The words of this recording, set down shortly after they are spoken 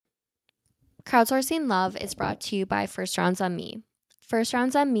Crowdsourcing Love is brought to you by First Rounds on Me. First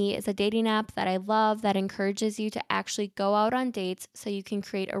Rounds on Me is a dating app that I love that encourages you to actually go out on dates so you can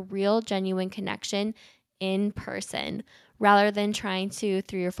create a real, genuine connection in person rather than trying to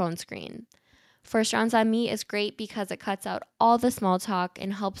through your phone screen. First Rounds on Me is great because it cuts out all the small talk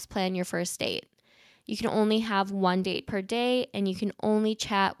and helps plan your first date. You can only have one date per day, and you can only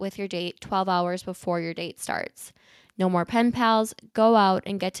chat with your date 12 hours before your date starts. No more pen pals, go out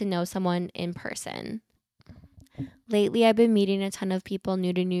and get to know someone in person. Lately, I've been meeting a ton of people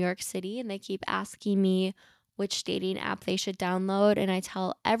new to New York City, and they keep asking me which dating app they should download, and I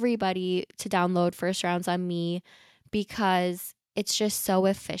tell everybody to download First Rounds on Me because it's just so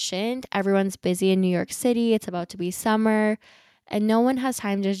efficient. Everyone's busy in New York City. It's about to be summer, and no one has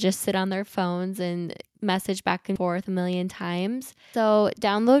time to just sit on their phones and message back and forth a million times. So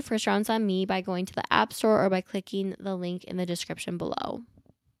download First Rounds on Me by going to the App Store or by clicking the link in the description below.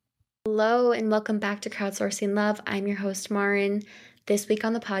 Hello and welcome back to Crowdsourcing Love. I'm your host, Marin. This week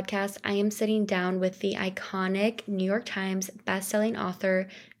on the podcast, I am sitting down with the iconic New York Times bestselling author,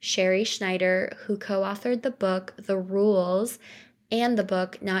 Sherrie Schneider, who co-authored the book, The Rules, and the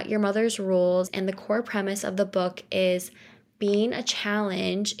book, Not Your Mother's Rules. And the core premise of the book is being a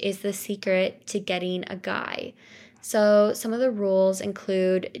challenge is the secret to getting a guy. So some of the rules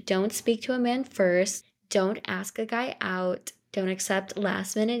include don't speak to a man first, don't ask a guy out, don't accept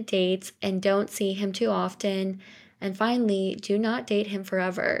last-minute dates, and don't see him too often. And finally, do not date him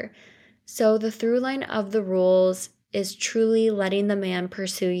forever. So the through line of the rules is truly letting the man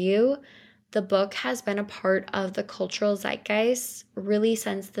pursue you. The book has been a part of the cultural zeitgeist really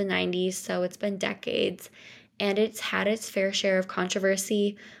since the 90s, so it's been decades. And it's had its fair share of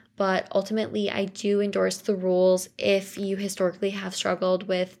controversy, but ultimately I do endorse the rules if you historically have struggled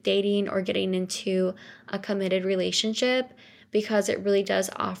with dating or getting into a committed relationship, because it really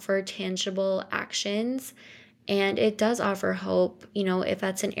does offer tangible actions and it does offer hope, if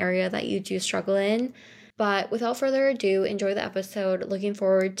that's an area that you do struggle in. But without further ado, enjoy the episode. Looking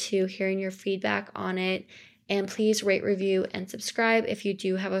forward to hearing your feedback on it. And please rate, review, and subscribe if you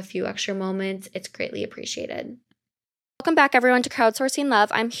do have a few extra moments. It's greatly appreciated. Welcome back, everyone, to Crowdsourcing Love.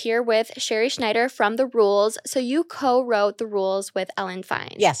 I'm here with Sherrie Schneider from The Rules. So you co-wrote The Rules with Ellen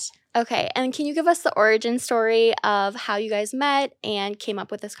Fine. Yes. Okay, and can you give us the origin story of how you guys met and came up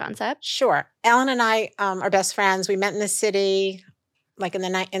with this concept? Sure. Ellen and I are best friends. We met in the city like in the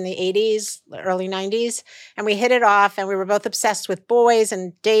 80s, early 90s, and we hit it off, and we were both obsessed with boys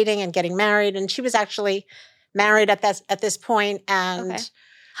and dating and getting married, and she was actually married at this point. And okay.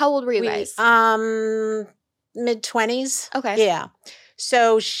 How old were you guys? Mid-20s. Okay. Yeah.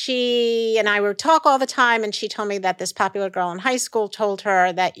 So she and I would talk all the time, and she told me that this popular girl in high school told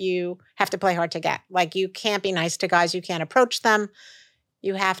her that you have to play hard to get. Like, you can't be nice to guys. You can't approach them.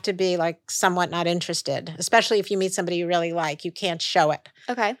 You have to be, like, somewhat not interested, especially if you meet somebody you really like. You can't show it.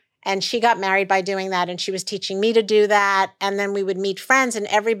 Okay. And she got married by doing that, and she was teaching me to do that. And then we would meet friends, and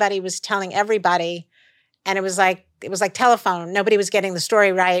everybody was telling everybody. And it was like telephone. Nobody was getting the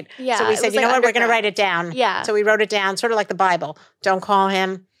story right. Yeah, so we said, you know what, we're going to write it down. Yeah. So we wrote it down, sort of like the Bible. Don't call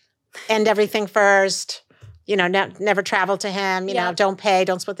him. End everything first. Never travel to him. Don't pay.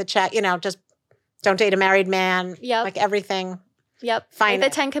 Don't split the check. Just don't date a married man. Yep. Like everything. Yep. Fine.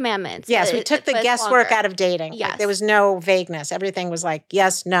 Like the 10 Commandments. Yes, we took the guesswork out of dating. Yes. Like, there was no vagueness. Everything was like,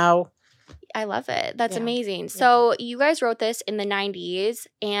 yes, no. I love it. That's amazing. So you guys wrote this in the 90s,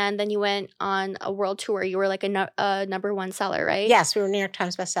 and then you went on a world tour. You were like a number one seller, right? Yes, we were New York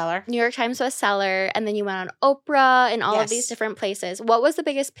Times bestseller. New York Times bestseller, and then you went on Oprah and all of these different places. What was the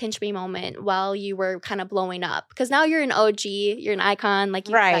biggest pinch me moment while you were kind of blowing up? Because now you're an OG, you're an icon, like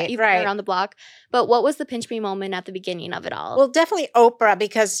you've been around the block. But what was the pinch me moment at the beginning of it all? Well, definitely Oprah,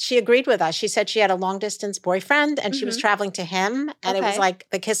 because she agreed with us. She said she had a long distance boyfriend, and she was traveling to him, and it was like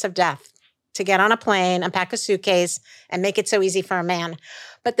the kiss of death. To get on a plane, unpack a suitcase, and make it so easy for a man.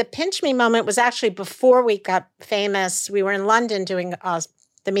 But the pinch me moment was actually before we got famous. We were in London doing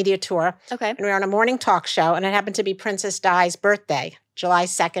the media tour. Okay. And we were on a morning talk show, and it happened to be Princess Di's birthday, July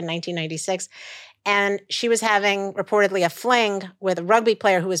 2nd, 1996. And she was having reportedly a fling with a rugby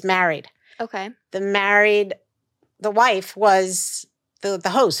player who was married. Okay. The wife was the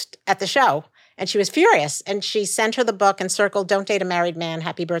host at the show. And she was furious, and she sent her the book and circled, "Don't date a married man.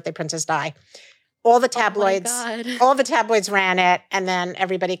 Happy birthday, Princess Di." All the tabloids, all the tabloids ran it, and then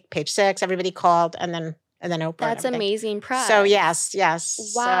everybody, Page Six, everybody called, and then Oprah. That's amazing press. So yes.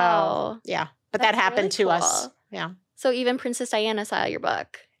 Wow. So, yeah, but that happened to us. Yeah. So even Princess Diana saw your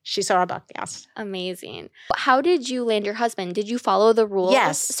book. She saw our book. Yes. Amazing. How did you land your husband? Did you follow the rules?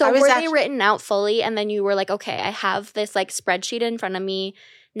 Yes. So were they written out fully, and then you were like, okay, I have this like spreadsheet in front of me.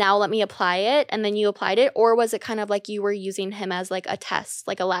 now let me apply it, and then you applied it? Or was it kind of like you were using him as like a test,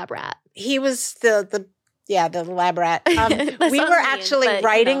 like a lab rat? He was the lab rat. We were actually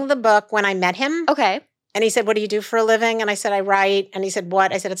writing the book when I met him. Okay. And he said, what do you do for a living? And I said, I write. And he said,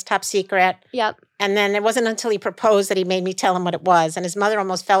 what? I said, it's top secret. Yep. And then it wasn't until he proposed that he made me tell him what it was. And his mother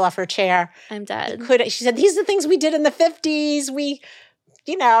almost fell off her chair. I'm dead. She said, these are the things we did in the 50s. We,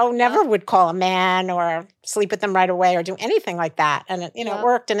 never would call a man or sleep with them right away or do anything like that. And it, it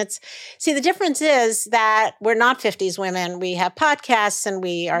worked. And the difference is that we're not 50s women. We have podcasts and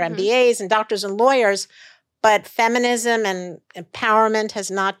we are MBAs and doctors and lawyers. But feminism and empowerment has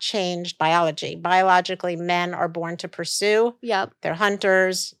not changed biology. Biologically, men are born to pursue. Yep. They're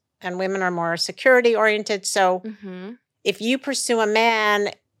hunters, and women are more security-oriented. So if you pursue a man,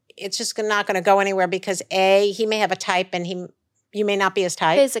 it's just not going to go anywhere because, A, he may have a type and you may not be his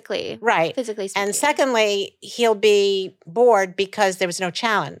type. Physically. Right. Physically speaking. And secondly, he'll be bored because there was no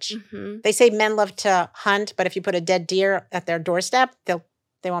challenge. They say men love to hunt, but if you put a dead deer at their doorstep,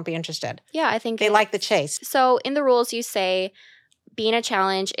 they won't be interested. Yeah, I think they like the chase. So in the rules, you say being a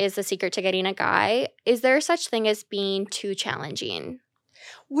challenge is the secret to getting a guy. Is there such thing as being too challenging?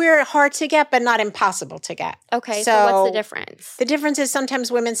 We're hard to get, but not impossible to get. Okay, so what's the difference? The difference is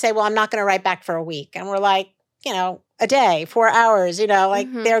sometimes women say, well, I'm not going to write back for a week. And we're like, a day, 4 hours, they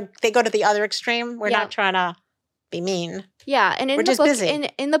go to the other extreme. We're not trying to be mean. Yeah, and we're just busy.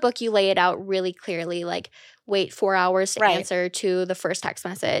 In the book, you lay it out really clearly, like wait 4 hours to answer to the first text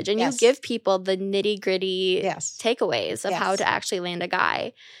message. And you give people the nitty-gritty takeaways of how to actually land a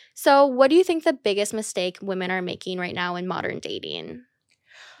guy. So what do you think the biggest mistake women are making right now in modern dating?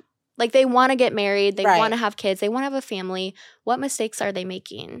 Like they want to get married, they want to have kids, they want to have a family. What mistakes are they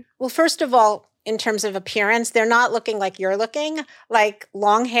making? Well, first of all, in terms of appearance, they're not looking like you're looking, like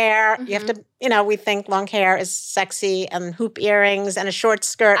long hair. You have to, we think long hair is sexy and hoop earrings and a short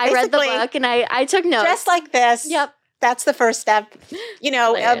skirt. I read the book and I took notes. Dressed like this. Yep. That's the first step.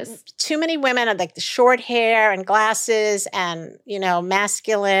 Too many women are like the short hair and glasses and,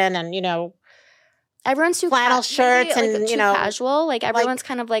 masculine and, everyone's too flannel shirts and, too casual. Like everyone's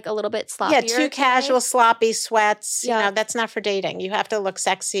kind of like a little bit sloppier. Yeah, too casual, sloppy, sweats. Yeah. That's not for dating. You have to look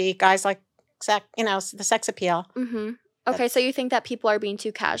sexy. Guys like the sex appeal. Okay, so you think that people are being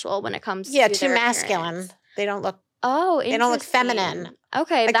too casual when it comes to too masculine. Appearance. They don't look they don't look feminine.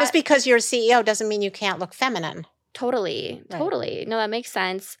 Okay. Just because you're a CEO doesn't mean you can't look feminine. Totally. No, that makes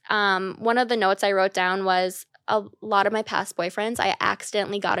sense. One of the notes I wrote down was a lot of my past boyfriends I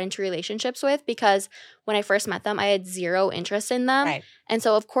accidentally got into relationships with because when I first met them, I had zero interest in them. Right. And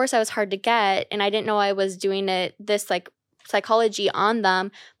so, of course, I was hard to get, and I didn't know I was doing this psychology on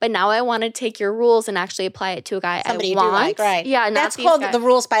them, but now I want to take your rules and actually apply it to a guy somebody I want. You do like, right? Yeah, that's called the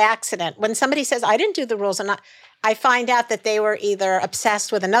rules by accident. When somebody says, I didn't do the rules, and I find out that they were either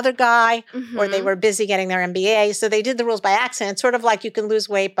obsessed with another guy or they were busy getting their MBA, so they did the rules by accident. It's sort of like you can lose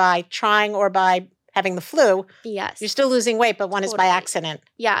weight by trying or by having the flu. Yes. You're still losing weight, but one is by accident.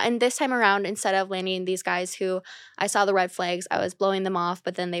 Yeah, and this time around, instead of landing these guys who I saw the red flags, I was blowing them off,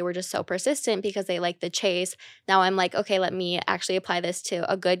 but then they were just so persistent because they liked the chase. Now I'm like, okay, let me actually apply this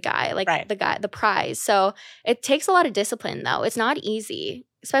to a good guy, like the prize. So it takes a lot of discipline, though. It's not easy,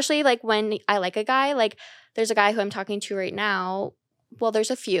 especially like when I like a guy. Like there's a guy who I'm talking to right now. Well,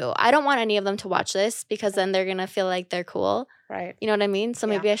 there's a few. I don't want any of them to watch this because then they're going to feel like they're cool. Right. You know what I mean? So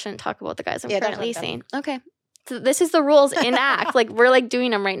maybe I shouldn't talk about the guys I'm currently seeing. Okay. So this is the rules in act. Like we're like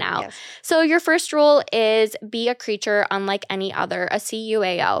doing them right now. Yes. So your first rule is be a creature unlike any other, a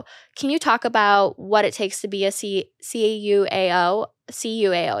CUAO. Can you talk about what it takes to be a CUAO?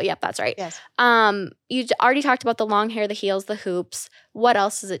 CUAO. Yep, that's right. Yes. You already talked about the long hair, the heels, the hoops. What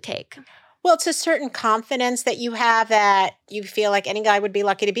else does it take? Well, it's a certain confidence that you have that you feel like any guy would be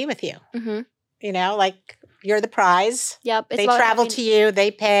lucky to be with you. Like you're the prize. Yep. They travel to you. They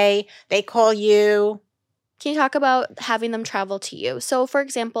pay. They call you. Can you talk about having them travel to you? So, for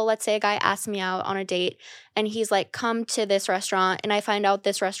example, let's say a guy asks me out on a date and he's like, come to this restaurant, and I find out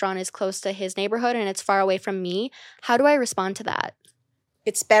this restaurant is close to his neighborhood and it's far away from me. How do I respond to that?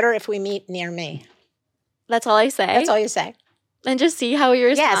 It's better if we meet near me. That's all I say? That's all you say. And just see how he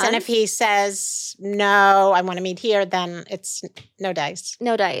responds? Yes, and if he says, no, I want to meet here, then it's no dice.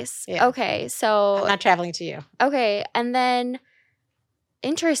 No dice. Yeah. Okay, so... I'm not traveling to you. Okay, and then...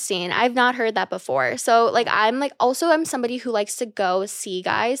 Interesting. I've not heard that before. So, I'm somebody who likes to go see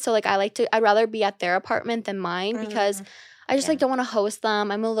guys. So, I'd rather be at their apartment than mine because I just, don't want to host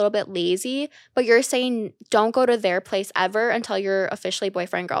them. I'm a little bit lazy. But you're saying don't go to their place ever until you're officially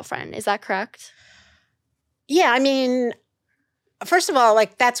boyfriend, girlfriend. Is that correct? Yeah, I mean... First of all,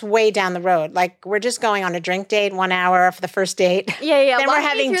 like that's way down the road. Like we're just going on a drink date, 1 hour for the first date. Yeah. Then we're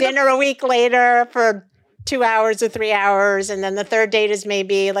having dinner a week later for 2 hours or 3 hours. And then the third date is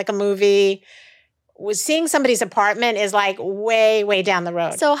maybe like a movie. Seeing somebody's apartment is like way, way down the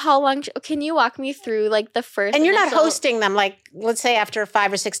road. So how long, can you walk me through like the first And you're not hosting them. Like, let's say after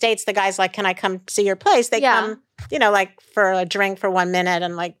 5 or 6 dates, the guy's like, can I come see your place? They come, like for a drink for 1 minute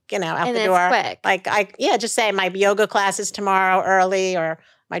and like, out and the door. It's quick. Like just say my yoga class is tomorrow early, or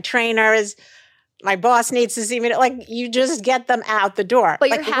my trainer is, my boss needs to see me. Like you just get them out the door. But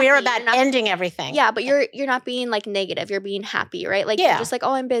like you're happy. We're about ending everything. Yeah, but you're not being like negative. You're being happy, right? Like you're just like,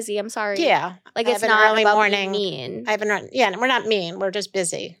 oh, I'm busy. I'm sorry. Yeah. Like it's not early about morning. Being mean. We're not mean. We're just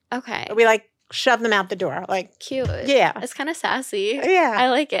busy. Okay. We like shove them out the door. Like cute. Yeah. It's kind of sassy. Yeah. I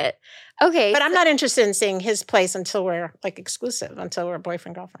like it. Okay. But I'm not interested in seeing his place until we're like exclusive, until we're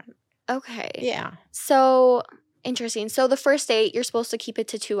boyfriend, girlfriend. Okay. Yeah. So interesting. So the first date, you're supposed to keep it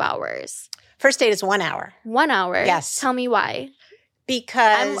to 2 hours. First date is 1 hour. 1 hour? Yes. Tell me why.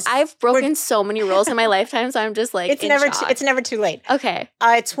 Because I've broken so many rules in my lifetime, so I'm just like it's never too late. Okay.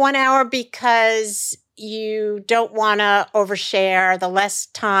 It's 1 hour because you don't want to overshare. The less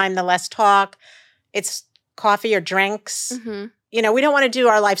time, the less talk. It's coffee or drinks. Mm-hmm. We don't want to do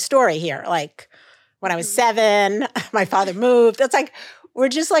our life story here. Like when I was 7, my father moved. It's like we're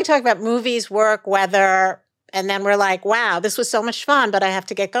just like talking about movies, work, weather. And then we're like, wow, this was so much fun, but I have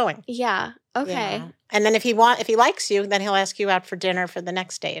to get going. Yeah. Okay. Yeah. And then if he likes you, then he'll ask you out for dinner for the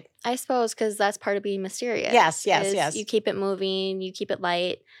next date. I suppose because that's part of being mysterious. Yes. You keep it moving, you keep it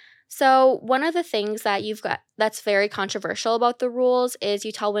light. So one of the things that you've got that's very controversial about the rules is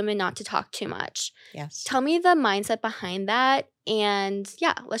you tell women not to talk too much. Yes. Tell me the mindset behind that. And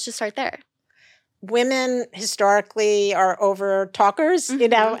let's just start there. Women historically are over talkers, and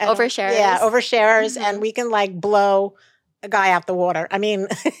oversharers. Yeah, oversharers, Mm-hmm. and we can like blow a guy out the water. I mean,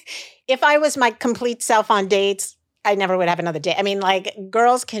 if I was my complete self on dates, I never would have another date. I mean, like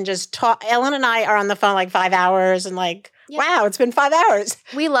girls can just talk. Ellen and I are on the phone like 5 hours and like, wow, it's been 5 hours.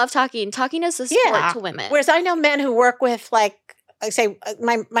 We love talking. Talking is a sport to women. Whereas I know men who work with like say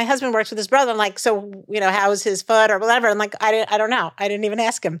my husband works with his brother. I'm like, so, how's his foot or whatever? I'm like, I don't know. I didn't even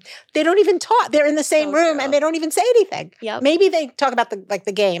ask him. They don't even talk. They're in the same room and they don't even say anything. Yep. Maybe they talk about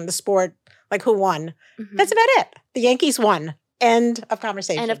the game, the sport, like who won. Mm-hmm. That's about it. The Yankees won. End of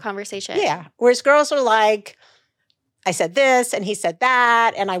conversation. End of conversation. Yeah. Whereas girls are like, I said this and he said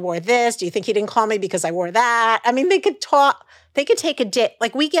that and I wore this. Do you think he didn't call me because I wore that? I mean, they could talk. They could take a date.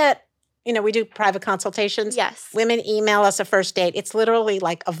 Like we get, we do private consultations. Yes. Women email us a first date. It's literally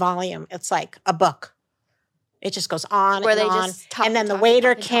like a volume. It's like a book. It just goes on where and they on. Just talk, and then talk, the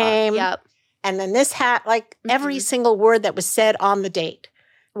waiter talk, came. Yep. And then this every single word that was said on the date.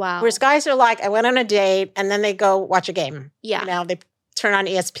 Wow. Whereas guys are like, I went on a date and then they go watch a game. Yeah. They turn on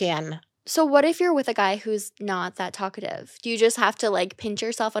ESPN. So what if you're with a guy who's not that talkative? Do you just have to like pinch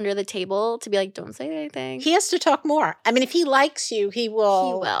yourself under the table to be like, don't say anything? He has to talk more. I mean, if he likes you, he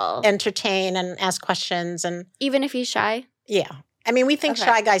will entertain and ask questions. And even if he's shy? Yeah. I mean, we think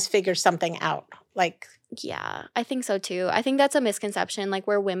shy guys figure something out. Like, yeah, I think so too. I think that's a misconception, like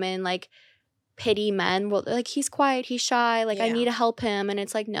where women like pity men. Well, like he's quiet, he's shy, like I need to help him. And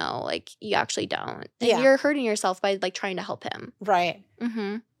it's like, no, like you actually don't. And you're hurting yourself by like trying to help him. Right.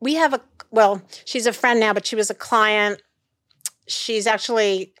 Mm-hmm. We have she's a friend now, but she was a client. She's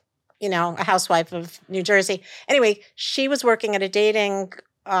actually, a housewife of New Jersey. Anyway, she was working at a dating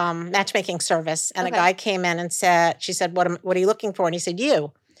matchmaking service. And a guy came in and she said, what are you looking for? And he said,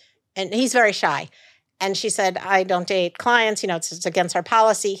 you. And he's very shy. And she said, I don't date clients. It's against our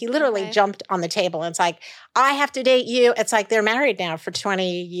policy. He literally jumped on the table. And it's like, I have to date you. It's like they're married now for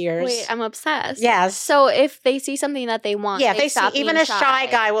 20 years. Wait, I'm obsessed. Yes. So if they see something that they want, they see, even a shy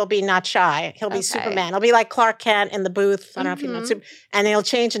guy will be not shy. He'll be Superman. He'll be like Clark Kent in the booth. I don't know if you know, and he'll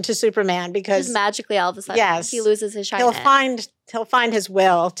change into Superman because just magically all of a sudden he loses his shyness. He'll find his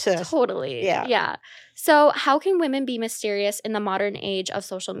will to totally. Yeah. So how can women be mysterious in the modern age of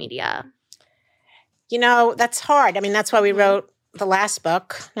social media? That's hard. I mean, that's why we wrote the last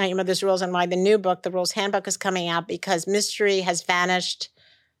book, Not Your Mother's Rules, and why the new book, The Rules Handbook, is coming out because mystery has vanished.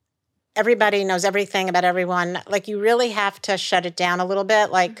 Everybody knows everything about everyone. Like, you really have to shut it down a little bit.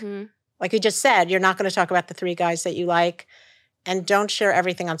 Like you just said, you're not going to talk about the 3 guys that you like. And don't share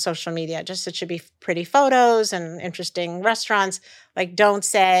everything on social media. Just it should be pretty photos and interesting restaurants. Like, don't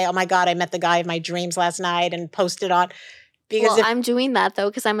say, oh, my God, I met the guy of my dreams last night and post it on. Because I'm doing that, though,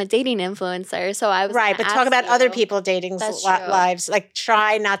 because I'm a dating influencer. So I was but talk about other people dating lives. Like,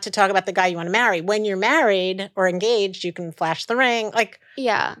 try not to talk about the guy you want to marry. When you're married or engaged, you can flash the ring. Like,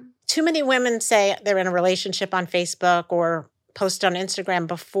 too many women say they're in a relationship on Facebook or post on Instagram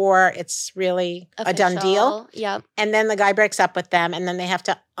before it's really a done Official. deal. Yep. And then the guy breaks up with them and then they have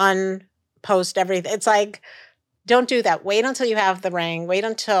to unpost everything. It's like, don't do that. Wait until you have the ring. Wait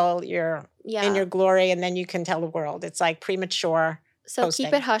until you're in your glory and then you can tell the world. It's like premature. So posting.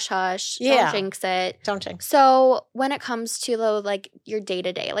 Keep it hush-hush. Yeah. Don't jinx it. Don't jinx. So when it comes to like your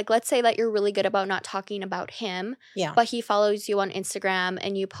day-to-day, like let's say that you're really good about not talking about him, but he follows you on Instagram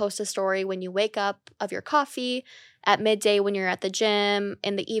and you post a story when you wake up of your coffee, at midday when you're at the gym,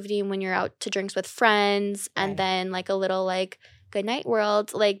 in the evening when you're out to drinks with friends, and then like a little like good night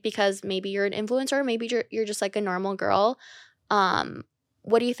world, like because maybe you're an influencer, maybe you're just like a normal girl.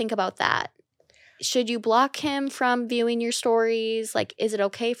 What do you think about that? Should you block him from viewing your stories? Like, is it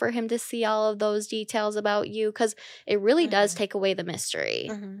okay for him to see all of those details about you? Because it really does take away the mystery.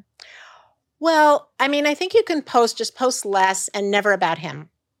 Mm-hmm. Well, I mean, I think you can just post less and never about him.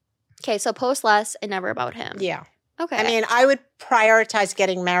 Okay, so post less and never about him. Yeah. Okay. I mean, I would prioritize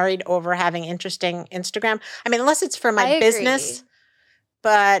getting married over having interesting Instagram. I mean, unless it's for my business.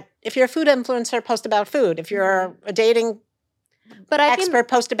 But if you're a food influencer, post about food. If you're a dating expert,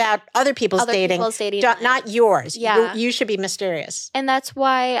 post about other people's dating, not yours. Yeah. You should be mysterious. And that's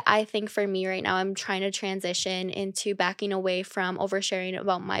why I think for me right now, I'm trying to transition into backing away from oversharing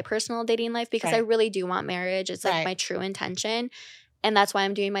about my personal dating life because I really do want marriage. It's like my true intention. And that's why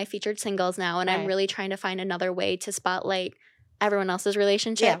I'm doing my featured singles now. And I'm really trying to find another way to spotlight everyone else's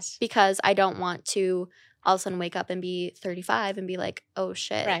relationship because I don't want to all of a sudden wake up and be 35 and be like, oh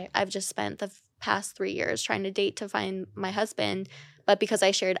shit, I've just spent the past 3 years trying to date to find my husband. But because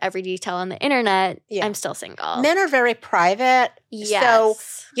I shared every detail on the internet, I'm still single. Men are very private.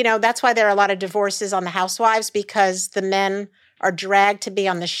 Yes. So, that's why there are a lot of divorces on the Housewives because the men are dragged to be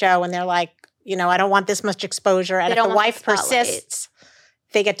on the show and they're like, I don't want this much exposure. And if the wife persists,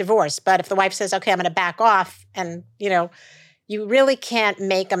 they get divorced. But if the wife says, okay, I'm going to back off and, you really can't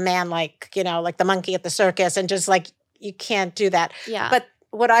make a man like the monkey at the circus and just like, you can't do that. Yeah. But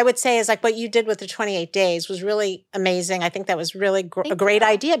what I would say is like what you did with the 28 days was really amazing. I think that was really a great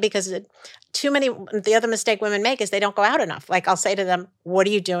idea because the other mistake women make is they don't go out enough. Like I'll say to them, what are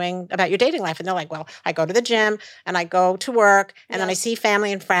you doing about your dating life? And they're like, well, I go to the gym and I go to work and then I see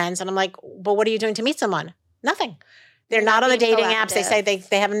family and friends. And I'm like, but what are you doing to meet someone? Nothing. They're not on the dating apps. They say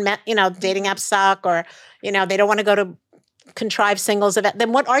they haven't met, dating apps suck or, they don't want to go to contrived singles event.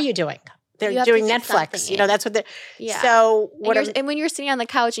 Then what are you doing? They're doing Netflix. That's what they're So and when you're sitting on the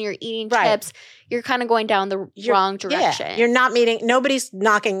couch and you're eating chips, you're kind of going down the wrong direction. Yeah, you're not meeting, nobody's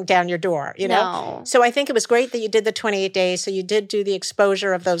knocking down your door, No. So I think it was great that you did the 28 days. So you did do the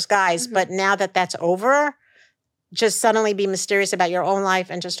exposure of those guys. But now that that's over, just suddenly be mysterious about your own life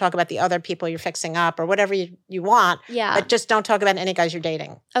and just talk about the other people you're fixing up or whatever you want. Yeah. But just don't talk about any guys you're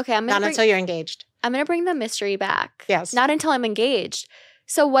dating. Okay. Not until you're engaged. I'm going to bring the mystery back. Yes. Not until I'm engaged.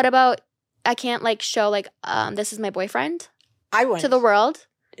 So what about, I can't show this is my boyfriend? I wouldn't. To the world?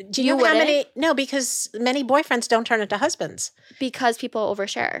 Do you know how many? No, because many boyfriends don't turn into husbands. Because people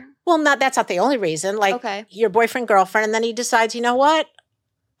overshare. Well, that's not the only reason. Your boyfriend, girlfriend, and then he decides, you know what?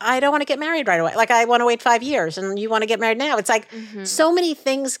 I don't want to get married right away. I want to wait 5 years and you want to get married now. It's like so many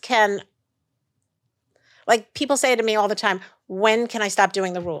things can, people say to me all the time, when can I stop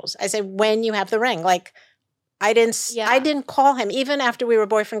doing the rules? I say, when you have the ring. I didn't call him. Even after we were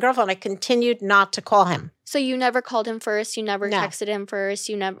boyfriend, girlfriend, I continued not to call him. So you never called him first? You never texted him first?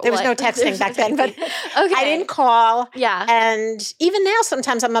 There was no texting back then, but I didn't call. Yeah. And even now,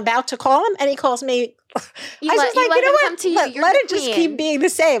 sometimes I'm about to call him and he calls me. You let him come to you. Let it just keep being the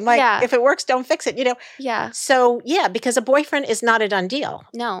same. If it works, don't fix it, Yeah. So, because a boyfriend is not a done deal.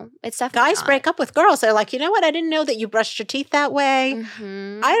 No, it's definitely Guys not. break up with girls. They're like, you know what? I didn't know that you brushed your teeth that way.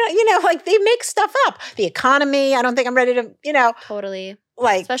 Mm-hmm. I don't, they make stuff up. The economy, I don't think I'm ready to, Totally.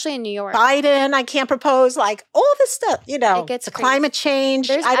 Especially in New York. Biden, I can't propose, all this stuff, It gets the climate change.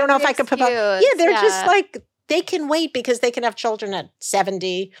 I don't know if I could propose. Yeah, they're just they can wait because they can have children at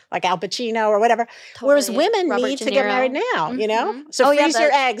 70, like Al Pacino or whatever. Totally. Whereas women need to get married now, So freeze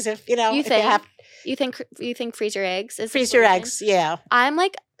your eggs if, You think freeze your eggs is freeze your eggs, yeah. I'm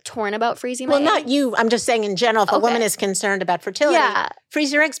torn about freezing my eggs. Well, not you. I'm just saying in general, if a woman is concerned about fertility,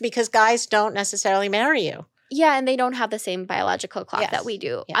 freeze your eggs because guys don't necessarily marry you. Yeah, and they don't have the same biological clock that we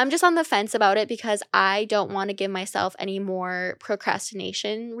do. Yeah. I'm just on the fence about it because I don't want to give myself any more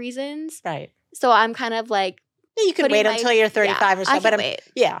procrastination reasons. Right. So I'm kind of you can wait until you're 35 or so. I can wait.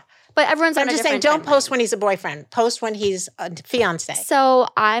 Yeah. But everyone's I'm just saying, don't post when he's a boyfriend. Post when he's a fiance. So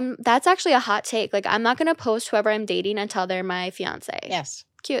that's actually a hot take. I'm not going to post whoever I'm dating until they're my fiance. Yes.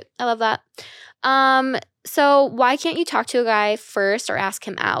 Cute. I love that. So why can't you talk to a guy first or ask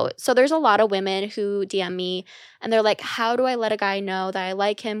him out? So there's a lot of women who DM me and they're like, how do I let a guy know that I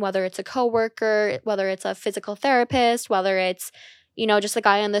like him, whether it's a coworker, whether it's a physical therapist, whether it's, you know, just a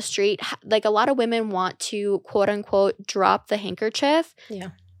guy on the street. Like a lot of women want to quote unquote drop the handkerchief. Yeah.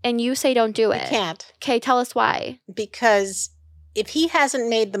 And you say don't do it. You can't. Okay, tell us why. Because if he hasn't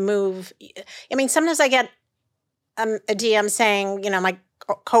made the move, I mean, sometimes I get a DM saying, you know, my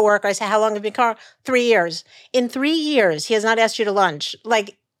coworker, I say, how long have you been car? 3 years. In 3 years, he has not asked you to lunch.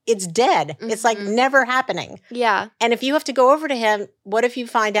 Like, it's dead. Mm-hmm. It's like never happening. Yeah. And if you have to go over to him, what if you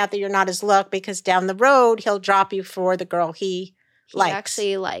find out that you're not his look? Because down the road, he'll drop you for the girl he likes.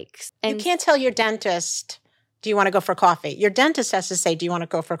 Actually likes. And you can't tell your dentist, do you want to go for coffee? Your dentist has to say, do you want to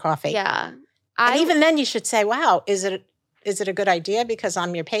go for coffee? Yeah. And even then you should say, wow, is it a good idea because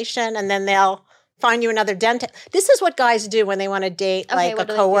I'm your patient? And then they'll find you another dentist. This is what guys do when they want to date like a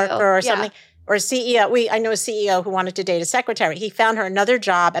coworker or something. Or a CEO. I know a CEO who wanted to date a secretary. He found her another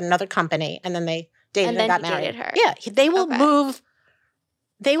job at another company and then they dated and got married. Her. Yeah. They will move.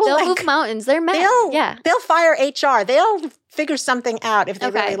 They'll move mountains. They're men. They'll fire HR. They'll figure something out if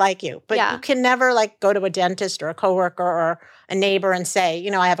they really like you. But you can never like go to a dentist or a coworker or a neighbor and say, you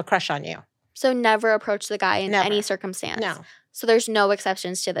know, I have a crush on you. So never approach the guy in any circumstance. No. So there's no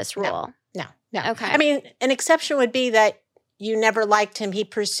exceptions to this rule. No. Okay. I mean, an exception would be that you never liked him. He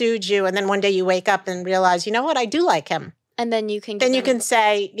pursued you. And then one day you wake up and realize, you know what? I do like him. And then you can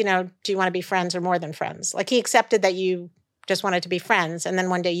say, you know, do you want to be friends or more than friends? Like he accepted that you just wanted to be friends. And then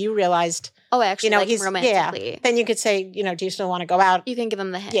one day you realized, I actually like him romantically. Yeah. Then you could say, you know, do you still want to go out? You can give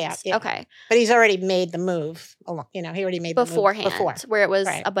him the hint. Yeah. Okay. But he's already made the move. You know, he already made the move beforehand, where it was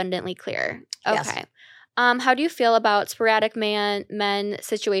abundantly clear. Okay. Yes. How do you feel about sporadic men,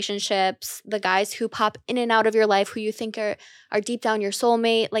 situationships, the guys who pop in and out of your life who you think are deep down your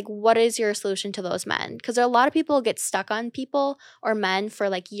soulmate? Like, what is your solution to those men? Because a lot of people get stuck on people or men for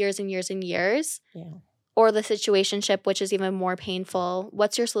like years and years and years. Yeah. Or the situationship, which is even more painful.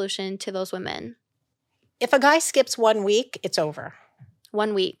 What's your solution to those women? If a guy skips 1 week, it's over.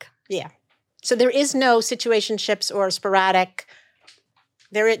 1 week. Yeah. So there is no situationships or sporadic.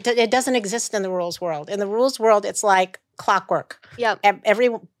 It doesn't exist in the rules world. In the rules world, it's like clockwork. Yep.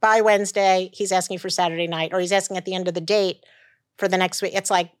 By Wednesday, he's asking for Saturday night, or he's asking at the end of the date for the next week.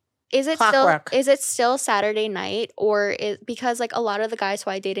 It's like clockwork. Is it still Saturday night, or because like a lot of the guys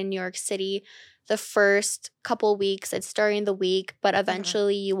who I date in New York City, the first couple weeks it's during the week, but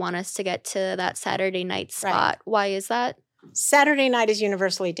eventually you want us to get to that Saturday night spot. Right. Why is that? Saturday night is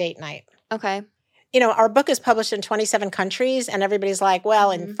universally date night. Okay. You know, our book is published in 27 countries, and everybody's like,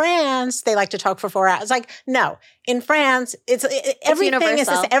 well, in France, they like to talk for 4 hours. It's like, no. In France, everything is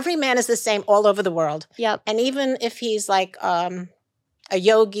every man is the same all over the world. Yep. And even if he's like a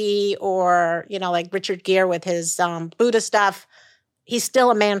yogi or, you know, like Richard Gere with his Buddha stuff, he's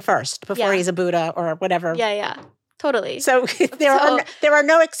still a man first before he's a Buddha or whatever. Yeah. Totally. So there are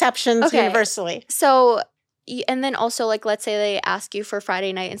no exceptions universally. So... And then also, like, let's say they ask you for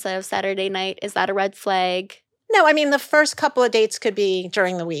Friday night instead of Saturday night. Is that a red flag? No, I mean, the first couple of dates could be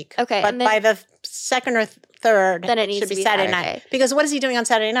during the week. Okay. But by the second or third, then it needs should to be Saturday night. Because what is he doing on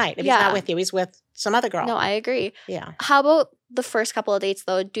Saturday night? If he's not with you, he's with some other girl. No, I agree. Yeah. How about the first couple of dates,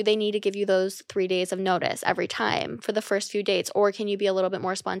 though? Do they need to give you those 3 days of notice every time for the first few dates? Or can you be a little bit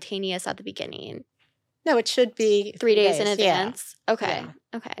more spontaneous at the beginning? No, it should be 3 days in advance. Yeah. Okay. Yeah.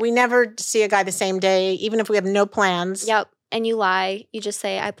 Okay. We never see a guy the same day, even if we have no plans. Yep. And you lie. You just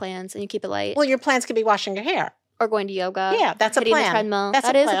say, I have plans, and you keep it light. Well, your plans could be washing your hair. Or going to yoga. Yeah, that's a plan. Hitting the treadmill.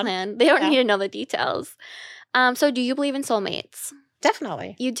 That is a plan. They don't need to know the details. So do you believe in soulmates?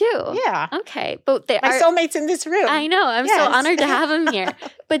 Definitely. You do? Yeah. Okay. But my soulmate's in this room. I know. I'm so honored to have him here.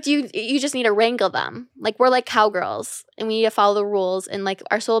 But you just need to wrangle them. Like, we're like cowgirls, and we need to follow the rules. And, like,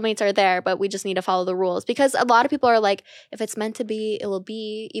 our soulmates are there, but we just need to follow the rules. Because a lot of people are like, if it's meant to be, it will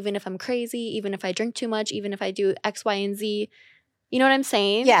be, even if I'm crazy, even if I drink too much, even if I do X, Y, and Z. You know what I'm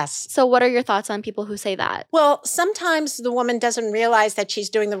saying? Yes. So what are your thoughts on people who say that? Well, sometimes the woman doesn't realize that she's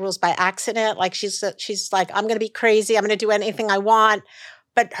doing the rules by accident. Like, she's like, I'm going to be crazy. I'm going to do anything I want.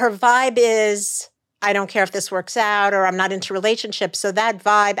 But her vibe is, I don't care if this works out, or I'm not into relationships. So that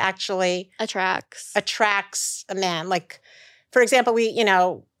vibe actually attracts a man. Like, for example,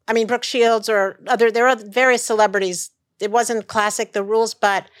 Brooke Shields there are various celebrities. It wasn't classic, the rules,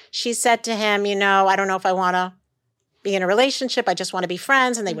 but she said to him, I don't know if I want to be in a relationship. I just want to be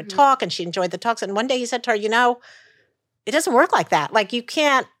friends. And they would talk, and she enjoyed the talks. And one day he said to her, it doesn't work like that. Like, you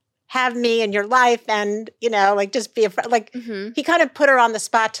can't have me in your life and, like, just be a friend. Like, he kind of put her on the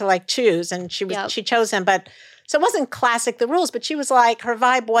spot to, like, choose, and she chose him. But So it wasn't classic the rules, but she was like, her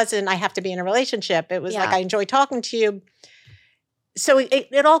vibe wasn't, I have to be in a relationship. It was like, I enjoy talking to you. So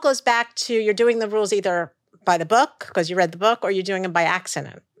it all goes back to you're doing the rules either by the book, because you read the book, or you're doing them by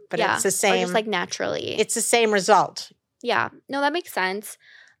accident. But it's the same. Or just like naturally. It's the same result. Yeah. No, that makes sense.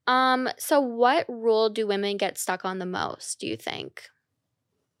 So what rule do women get stuck on the most, do you think?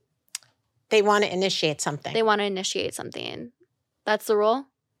 They want to initiate something. They want to initiate something. That's the rule?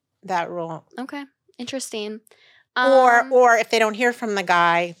 That rule. Okay. Interesting. Or if they don't hear from the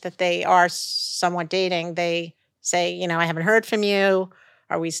guy that they are somewhat dating, they say, you know, I haven't heard from you.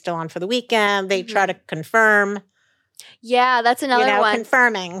 Are we still on for the weekend? They try to confirm. Yeah, that's another one.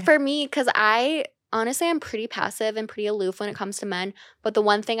 Confirming. For me, because honestly, I'm pretty passive and pretty aloof when it comes to men. But the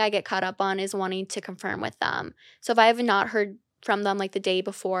one thing I get caught up on is wanting to confirm with them. So if I have not heard from them like the day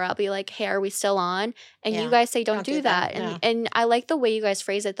before, I'll be like, hey, are we still on? And you guys say, don't do that. And I like the way you guys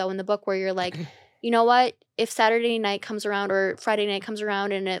phrase it, though, in the book, where you're like, you know what? If Saturday night comes around or Friday night comes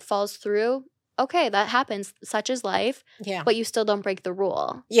around and it falls through, okay, that happens. Such is life. Yeah. But you still don't break the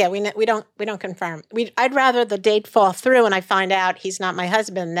rule. Yeah, we don't confirm. I'd rather the date fall through and I find out he's not my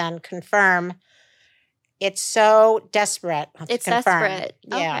husband than confirm. It's so desperate. It's desperate.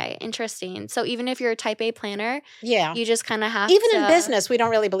 Yeah. Okay, interesting. So even if you're a type A planner, you just kind of have even in business, we don't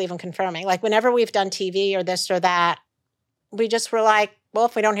really believe in confirming. Like whenever we've done TV or this or that, we just were like, well,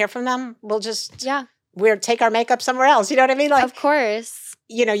 if we don't hear from them, we'll just we'll take our makeup somewhere else. You know what I mean? Like, of course.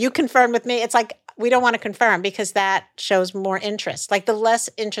 You know, you confirm with me. It's like we don't want to confirm because that shows more interest. Like the less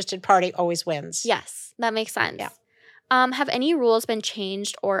interested party always wins. Yes, that makes sense. Yeah. Have any rules been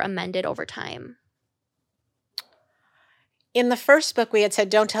changed or amended over time? In the first book, we had said,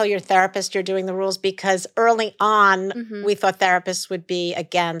 don't tell your therapist you're doing the rules because early on, we thought therapists would be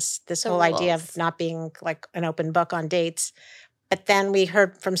against this whole idea of not being like an open book on dates. But then we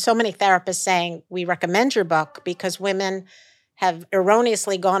heard from so many therapists saying, we recommend your book because women have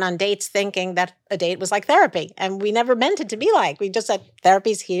erroneously gone on dates thinking that a date was like therapy. And we never meant it to be like. We just said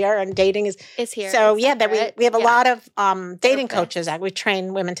therapy's here and dating is here. So that we have a lot of dating coaches. We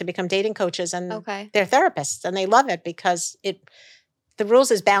train women to become dating coaches and they're therapists. And they love it because the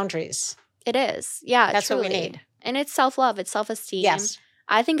rules is boundaries. It is. Yeah, that's truly. what we need. And it's self-love. It's self-esteem. Yes.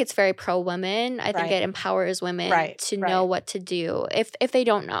 I think it's very pro-women. I think it empowers women to know what to do if they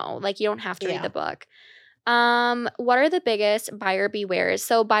don't know. Like, you don't have to read the book. What are the biggest buyer bewares?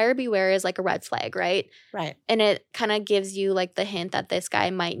 So buyer beware is like a red flag, right? Right. And it kind of gives you like the hint that this guy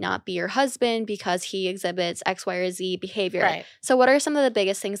might not be your husband because he exhibits X, Y, or Z behavior. Right. So what are some of the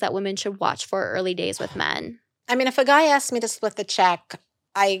biggest things that women should watch for early days with men? I mean, if a guy asks me to split the check,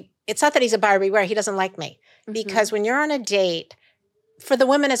 it's not that he's a buyer beware. He doesn't like me. Because when you're on a date, for the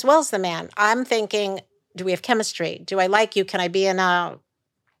women as well as the man, I'm thinking, do we have chemistry? Do I like you? Can I be in a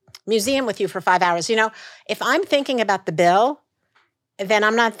museum with you for 5 hours? You know, if I'm thinking about the bill, then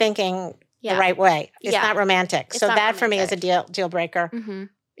I'm not thinking the right way. It's not romantic. It's so not that romantic. For me is a deal breaker.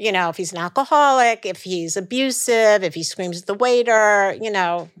 You know, if he's an alcoholic, if he's abusive, if he screams at the waiter, you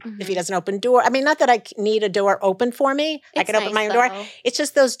know, if he doesn't open door. I mean, not that I need a door open for me. I can open my own door. It's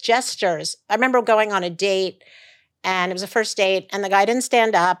just those gestures. I remember going on a date and it was a first date and the guy didn't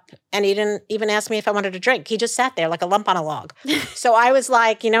stand up and he didn't even ask me if I wanted a drink. He just sat there like a lump on a log. So I was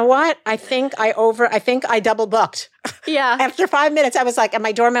like, you know what? I think I double booked. Yeah. After 5 minutes, I was like, and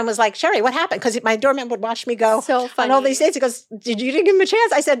my doorman was like, Sherrie, what happened? Because my doorman would watch me go on all these dates. He goes, you didn't give him a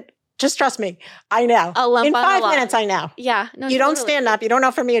chance? I said, just trust me. I know. A lump in on 5 a log. minutes, I know. Yeah. No, you don't stand up. You don't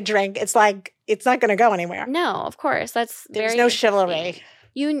offer me a drink. It's like, it's not going to go anywhere. No, of course. There's no chivalry.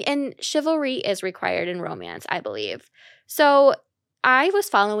 And chivalry is required in romance, I believe. So I was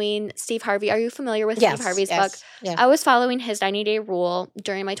following Steve Harvey. Are you familiar with Steve Harvey's book? Yeah. I was following his 90-day rule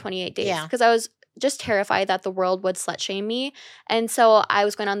during my 28 days because I was just terrified that the world would slut shame me. And so I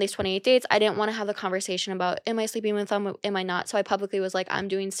was going on these 28 dates. I didn't want to have the conversation about, am I sleeping with them? Am I not? So I publicly was like, I'm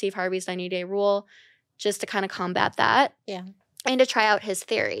doing Steve Harvey's 90-day rule just to kind of combat that. Yeah. And to try out his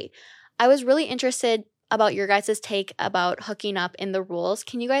theory. I was really interested about your guys' take about hooking up in the rules.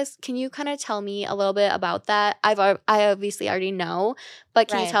 Can you kind of tell me a little bit about that? I obviously already know, but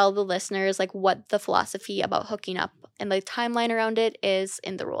can you tell the listeners like what the philosophy about hooking up and the timeline around it is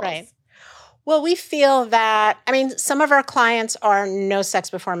in the rules? Right. Well, we feel that, I mean, some of our clients are no sex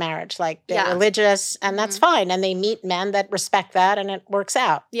before marriage, like they're religious and that's fine. And they meet men that respect that and it works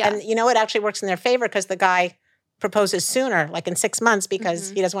out. Yeah. And you know, it actually works in their favor because the guy proposes sooner, like in 6 months, because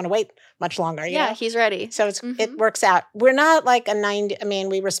he doesn't want to wait much longer. You know? He's ready. So it works out. We're not like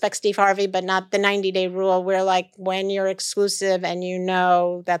we respect Steve Harvey, but not the 90-day rule. We're like, when you're exclusive and you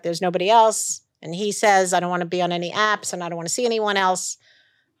know that there's nobody else, and he says, I don't want to be on any apps and I don't want to see anyone else,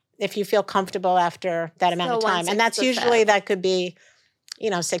 if you feel comfortable after that amount of time. And that's usually, that could be,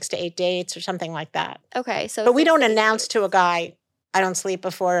 6 to 8 dates or something like that. Okay. So, but we don't announce to a guy, I don't sleep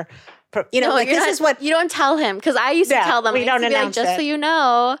before, this is what. You don't tell him, because I used to tell them. We don't announce just so you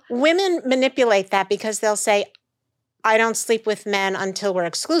know. Women manipulate that because they'll say, I don't sleep with men until we're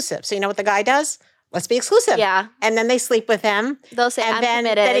exclusive. So you know what the guy does? Let's be exclusive. Yeah. And then they sleep with him. They'll say, and I'm then,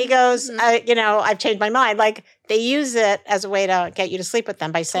 committed. Then he goes, I've changed my mind. Like, they use it as a way to get you to sleep with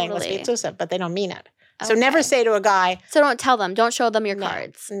them by saying, let's be exclusive, but they don't mean it. Okay. So never say to a guy. So don't tell them. Don't show them your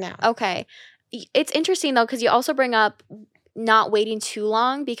cards. No. Okay. It's interesting, though, because you also bring up not waiting too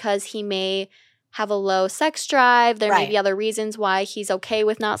long because he may have a low sex drive. There may be other reasons why he's okay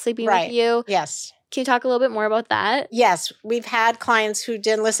with not sleeping with you. Yes. Can you talk a little bit more about that? Yes. We've had clients who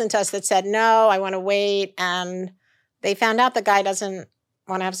didn't listen to us that said, no, I want to wait. And they found out the guy doesn't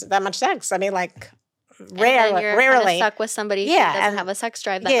want to have that much sex. I mean, like, rarely. Kind of stuck with somebody who doesn't have a sex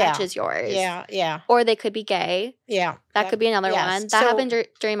drive that matches yours. Yeah. Or they could be gay. Yeah. That could be another one. That happened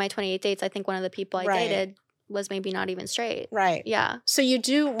during my 28 dates. I think one of the people I dated was maybe not even straight. Right. Yeah. So you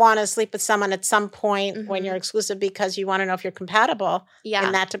do want to sleep with someone at some point when you're exclusive because you want to know if you're compatible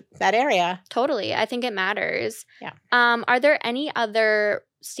in that area. Totally. I think it matters. Yeah. Are there any other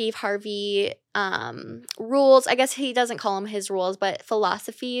Steve Harvey rules? I guess he doesn't call them his rules, but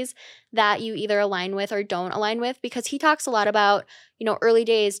philosophies that you either align with or don't align with? Because he talks a lot about, early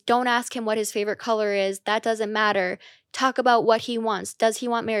days, don't ask him what his favorite color is. That doesn't matter. Talk about what he wants. Does he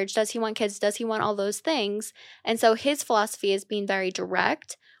want marriage? Does he want kids? Does he want all those things? And so his philosophy is being very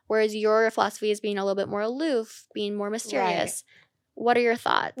direct, whereas your philosophy is being a little bit more aloof, being more mysterious. Right. What are your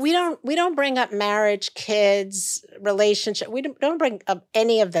thoughts? We don't bring up marriage, kids, relationship. We don't bring up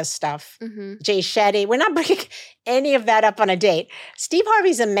any of this stuff. Jay Shetty. We're not bringing any of that up on a date. Steve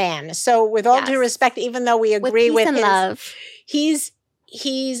Harvey's a man. So with all due respect, even though we agree with his love, he's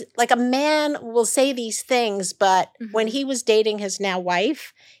like, a man will say these things, but when he was dating his now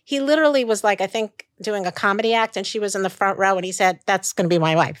wife, he literally was like, I think, doing a comedy act, and she was in the front row, and he said, that's going to be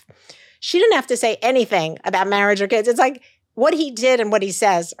my wife. She didn't have to say anything about marriage or kids. It's like what he did and what he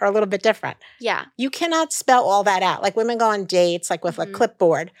says are a little bit different. Yeah. You cannot spell all that out. Like, women go on dates, like with a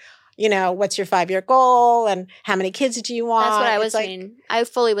clipboard. What's your 5-year goal and how many kids do you want? That's what I was doing. I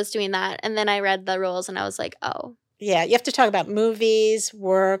fully was doing that. And then I read the rules and I was like, oh. Yeah, you have to talk about movies,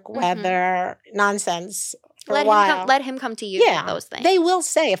 work, weather, nonsense for a while. Let him come to you with those things. They will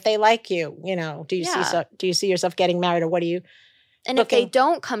say if they like you, do you see yourself getting married, or what do you And if they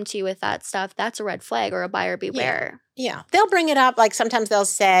don't come to you with that stuff, that's a red flag or a buyer beware. Yeah. They'll bring it up. Like, sometimes they'll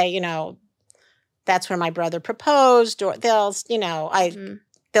say, that's where my brother proposed, or they'll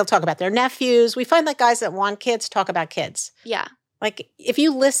talk about their nephews. We find that guys that want kids talk about kids. Yeah. Like, if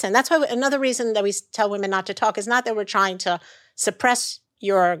you listen, that's why another reason that we tell women not to talk is not that we're trying to suppress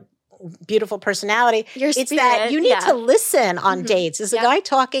your beautiful personality. It's that you need to listen on dates. Is the guy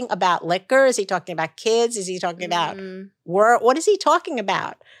talking about liquor? Is he talking about kids? Is he talking about work? What is he talking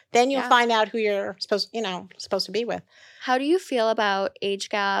about? Then you'll find out who you're supposed to be with. How do you feel about age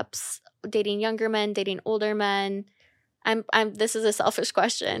gaps, dating younger men, dating older men? This is a selfish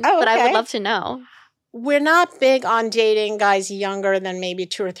question, but I would love to know. We're not big on dating guys younger than maybe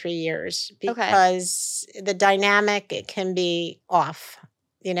 2 or 3 years because the dynamic, it can be off.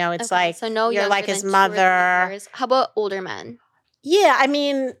 It's like, so no, you're like his mother. How about older men? Yeah, I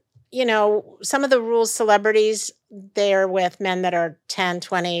mean, some of the rules, celebrities, they're with men that are 10,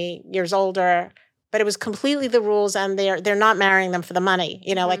 20 years older, but it was completely the rules, and they're not marrying them for the money.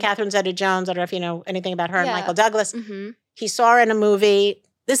 Like Catherine Zeta-Jones, I don't know if you know anything about her, and Michael Douglas. He saw her in a movie.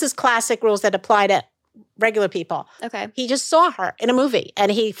 This is classic rules that apply to regular people. Okay. He just saw her in a movie,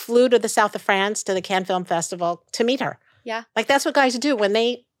 and he flew to the south of France to the Cannes Film Festival to meet her. Yeah. Like, that's what guys do when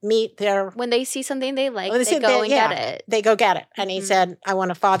they meet when they see something they like, they go and get it. They go get it. And he said, I want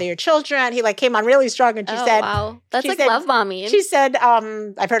to father your children. He came on really strong, and she said, wow. That's like love bombing. She said,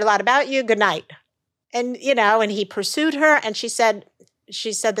 I've heard a lot about you. Good night. And, and he pursued her, and she said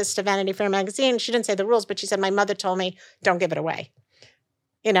this to Vanity Fair magazine. She didn't say the rules, but she said, my mother told me, don't give it away.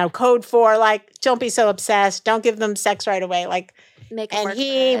 Code for, like, don't be so obsessed. Don't give them sex right away. Like, and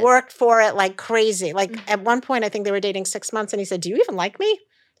he worked for it like crazy. Like, at one point, I think they were dating 6 months, and he said, do you even like me?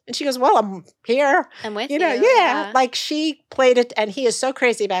 And she goes, well, I'm here. I'm with you. Yeah. Like, she played it, and he is so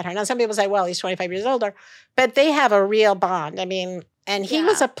crazy about her. Now, some people say, well, he's 25 years older. But they have a real bond. I mean, and he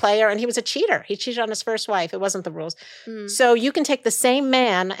was a player, and he was a cheater. He cheated on his first wife. It wasn't the rules. So you can take the same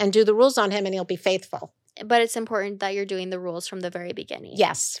man and do the rules on him, and he'll be faithful. But it's important that you're doing the rules from the very beginning.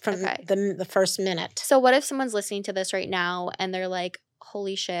 Yes, from the first minute. So what if someone's listening to this right now and they're like,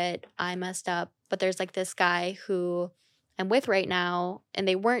 holy shit, I messed up. But there's like this guy who am with right now, and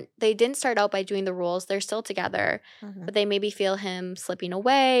they didn't start out by doing the rules. They're still together, but they maybe feel him slipping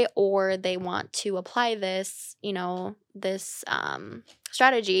away, or they want to apply this, this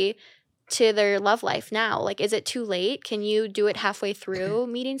strategy to their love life now. Like, is it too late? Can you do it halfway through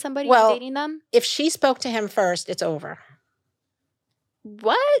meeting somebody and dating them? If she spoke to him first, it's over.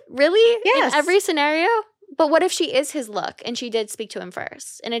 What? Really? Yes. In every scenario? But what if she is his look and she did speak to him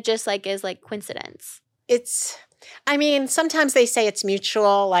first and it just is coincidence? Sometimes they say it's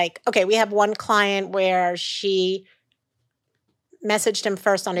mutual. Like, okay, we have one client where she messaged him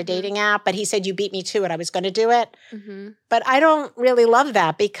first on a dating app, but he said, you beat me to it. I was going to do it. But I don't really love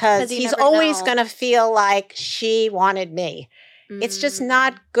that because he's always going to feel like she wanted me. It's just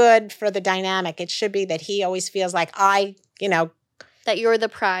not good for the dynamic. It should be that he always feels like that you're the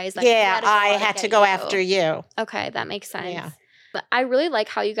prize. I had to go after you. Okay, that makes sense. Yeah. But I really like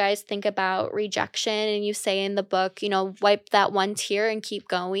how you guys think about rejection, and you say in the book, wipe that one tear and keep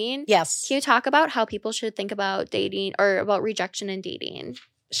going. Yes. Can you talk about how people should think about dating or about rejection in dating?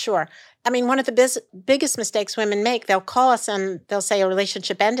 Sure. One of the biggest mistakes women make, they'll call us and they'll say a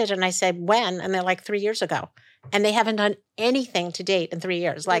relationship ended. And I say, when? And they're like 3 years ago. And they haven't done anything to date in 3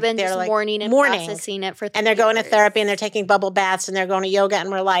 years. Like they're just mourning and processing it for 3 years. And they're going to therapy and they're taking bubble baths and they're going to yoga. And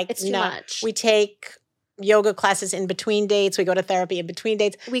we're like, it's too much. We take yoga classes in between dates. We go to therapy in between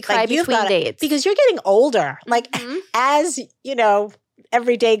dates. We cry between dates. Because you're getting older. As,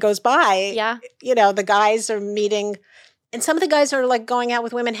 every day goes by, the guys are meeting. And some of the guys are going out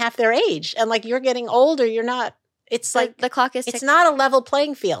with women half their age. And you're getting older. You're not. It's the clock is ticking. It's not a level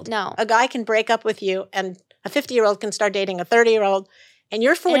playing field. No. A guy can break up with you and a 50-year-old can start dating a 30-year-old, and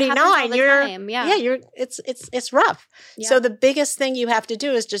you're 49. It's rough. Yeah. So the biggest thing you have to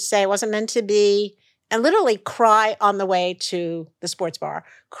do is just say it wasn't meant to be, and literally cry on the way to the sports bar,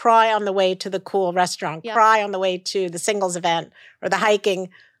 cry on the way to the cool restaurant, cry on the way to the singles event or the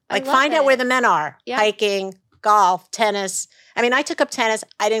hiking. Find out where the men are. Yeah. Hiking, golf, tennis. I took up tennis.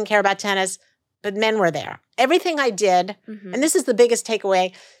 I didn't care about tennis, but men were there. Everything I did, and this is the biggest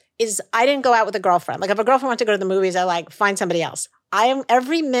takeaway, is I didn't go out with a girlfriend. If a girlfriend wanted to go to the movies, I find somebody else. I am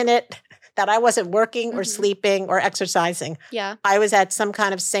every minute that I wasn't working or sleeping or exercising. Yeah. I was at some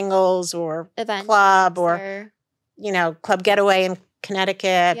kind of singles or event club or Club Getaway in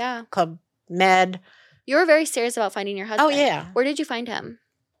Connecticut, Club Med. You were very serious about finding your husband. Oh, yeah. Where did you find him?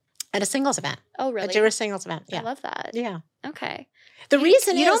 At a singles event. Oh, really? A Jewish singles event. Yeah. I love that. Yeah. Okay. The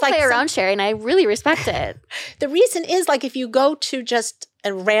reason you don't play around, Sherrie, and I really respect it. The reason is if you go to just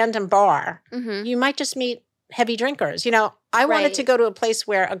a random bar, you might just meet heavy drinkers. I wanted to go to a place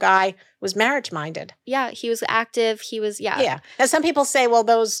where a guy was marriage-minded. Yeah, he was active. He was, Yeah. And some people say, well,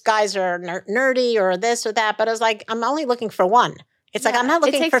 those guys are nerdy or this or that. But I was I'm only looking for one. It's I'm not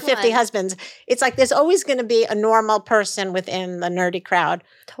looking for 50 husbands. It's there's always going to be a normal person within the nerdy crowd.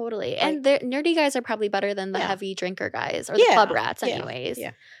 Totally. And the nerdy guys are probably better than the heavy drinker guys or the club rats anyways.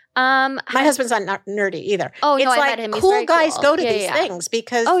 Yeah. My husband's not nerdy either. Oh, it's no, I met him. He's cool guys go to these things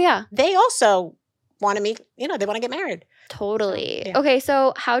because they also want to meet, they want to get married. Totally. Yeah. Okay,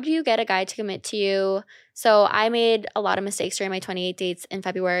 so how do you get a guy to commit to you? So I made a lot of mistakes during my 28 dates in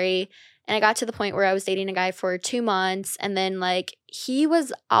February. And I got to the point where I was dating a guy for 2 months. And then he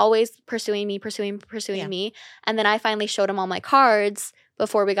was always pursuing me. And then I finally showed him all my cards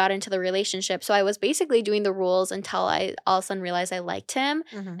before we got into the relationship. So I was basically doing the rules until I all of a sudden realized I liked him.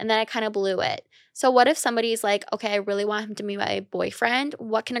 And then I kind of blew it. So what if somebody's okay, I really want him to be my boyfriend.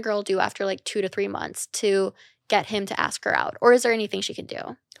 What can a girl do after 2 to 3 months to get him to ask her out? Or is there anything she can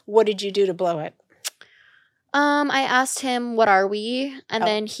do? What did you do to blow it? I asked him, what are we? And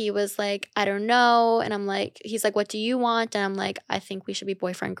then he was like, I don't know. And I'm he's like, what do you want? And I'm like, I think we should be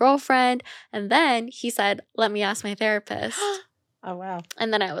boyfriend, girlfriend. And then he said, let me ask my therapist. Oh, wow.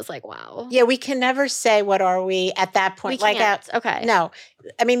 And then I was like, wow. Yeah, we can never say what are we at that point. We can't. Okay. No.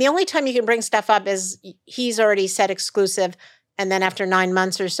 The only time you can bring stuff up is he's already said exclusive. And then after 9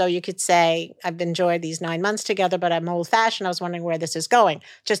 months or so, you could say, I've enjoyed these 9 months together, but I'm old-fashioned. I was wondering where this is going,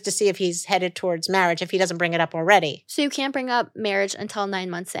 just to see if he's headed towards marriage, if he doesn't bring it up already. So you can't bring up marriage until 9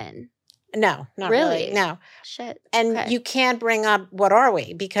 months in? No, not really. No. Shit. And you can't bring up what are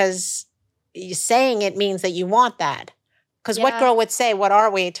we, because saying it means that you want that. Because what girl would say, what are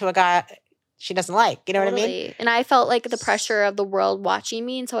we, to a guy she doesn't like? You know what I mean? And I felt the pressure of the world watching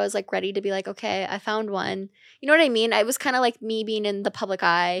me. And so I was ready to be okay, I found one. You know what I mean? I was kind of me being in the public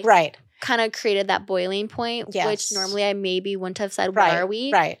eye. Right. Kind of created that boiling point, which normally I maybe wouldn't have said, what are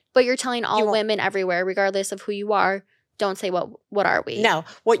we? Right. But you're telling all women everywhere, regardless of who you are, don't say, what are we? No.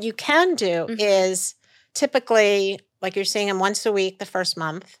 What you can do is typically, you're seeing him once a week the first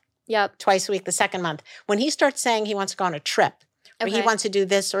month. twice a week the second month. When he starts saying he wants to go on a trip or he wants to do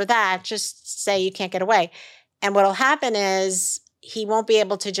this or that, just say you can't get away. And what will happen is he won't be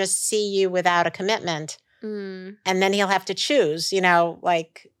able to just see you without a commitment. And then he'll have to choose,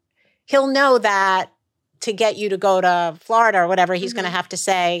 like he'll know that to get you to go to Florida or whatever, he's going to have to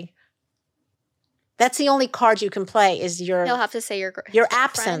say, that's the only card you can play is he'll have to say your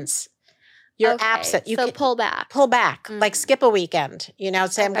absence. You're absent. You can pull back. Pull back. Like skip a weekend.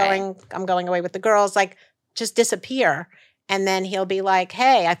 Say I'm going away with the girls. Like just disappear. And then he'll be like,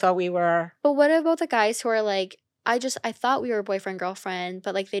 hey, I thought we were. But what about the guys who are like, I thought we were boyfriend, girlfriend,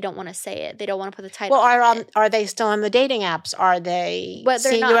 but like they don't want to say it. They don't want to put the title on it. Are they still on the dating apps? Are they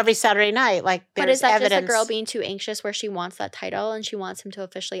seeing you every Saturday night? Like there's But is that evidence. just a girl being too anxious where she wants that title and she wants him to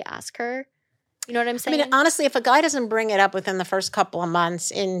officially ask her? You know what I'm saying? I mean, honestly, if a guy doesn't bring it up within the first couple of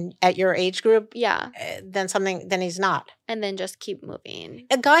months at your age group, then he's not. And then just keep moving.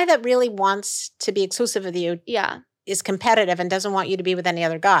 A guy that really wants to be exclusive with you, is competitive and doesn't want you to be with any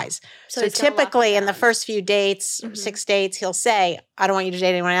other guys. So typically in the first few dates, 6 dates, he'll say, I don't want you to date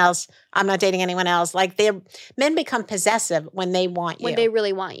anyone else. I'm not dating anyone else. Like men become possessive when they want you. When they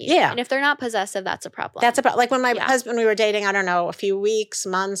really want you. Yeah. And if they're not possessive, that's a problem. That's a problem. Like when my husband, we were dating, I don't know, a few weeks,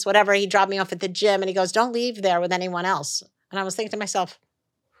 months, whatever, he dropped me off at the gym and he goes, don't leave there with anyone else. And I was thinking to myself,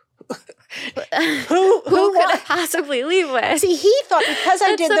 who could I possibly leave with? See, he thought because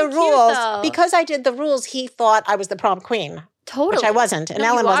I did the rules, he thought I was the prom queen. Totally. Which I wasn't. And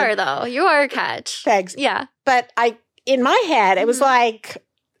Ellen wasn't. You are, though. You are a catch. Thanks. Yeah. But in my head, it was like,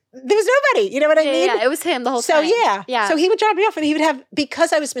 there was nobody. You know what I mean? Yeah, it was him the whole time. So, yeah. So he would drop me off and he would have,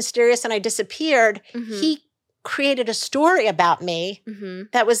 because I was mysterious and I disappeared, he created a story about me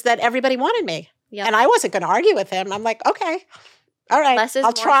that everybody wanted me. Yep. And I wasn't going to argue with him. I'm like, okay. All right,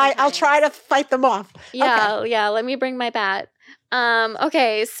 I'll try to fight them off. Yeah, yeah. Let me bring my bat.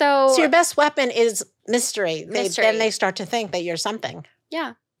 Okay, so your best weapon is mystery. Then they start to think that you're something.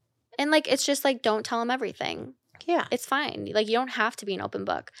 Yeah, and like it's just like don't tell them everything. Yeah, it's fine. Like you don't have to be an open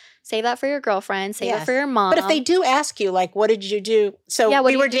book. Save that for your girlfriend. Save it for your mom. But if they do ask you, like, what did you do? So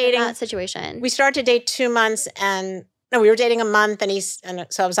we were dating. In that situation. We started to date 2 months, we were dating a month, and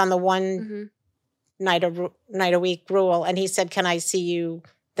so I was on the one. Night a week rule. And he said, can I see you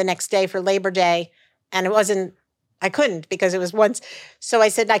the next day for Labor Day? And I couldn't because it was once. So I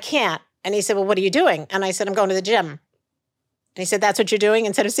said, I can't. And he said, well, what are you doing? And I said, I'm going to the gym. And he said, that's what you're doing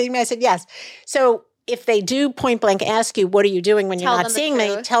instead of seeing me? I said, yes. So if they do point blank ask you, what are you doing when you're not seeing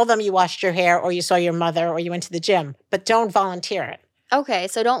me? Tell them you washed your hair or you saw your mother or you went to the gym, but don't volunteer it. Okay.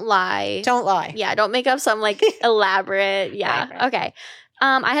 So don't lie. Don't lie. Yeah. Don't make up some like elaborate. Yeah. Right. Okay.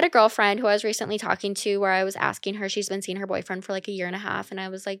 I had a girlfriend who I was recently talking to where I was asking her, she's been seeing her boyfriend for like a year and a half. And I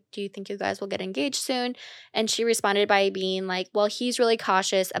was like, do you think you guys will get engaged soon? And she responded by being like, well, he's really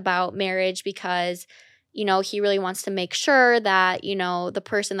cautious about marriage because, he really wants to make sure that, the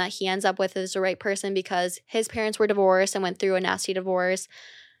person that he ends up with is the right person because his parents were divorced and went through a nasty divorce.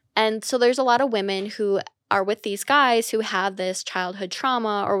 And so there's a lot of women who are with these guys who have this childhood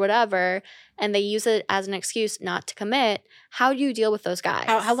trauma or whatever, and they use it as an excuse not to commit. How do you deal with those guys?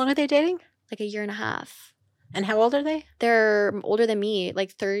 How long are they dating? Like a year and a half. And how old are they? They're older than me,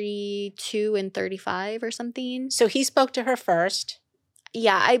 like 32 and 35 or something. So he spoke to her first.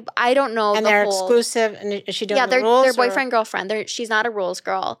 Yeah, I don't know. And they're exclusive. And is she doing the rules? They're boyfriend, girlfriend. She's not a rules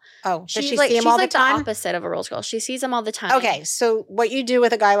girl. Oh, does she see him all the time? She's like the opposite of a rules girl. She sees him all the time. Okay, so what you do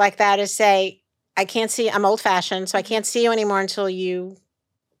with a guy like that is say, I'm old-fashioned, so I can't see you anymore until you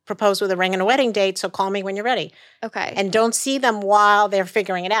propose with a ring and a wedding date, so call me when you're ready. Okay. And don't see them while they're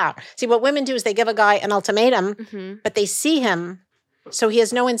figuring it out. See, what women do is they give a guy an ultimatum, but they see him, so he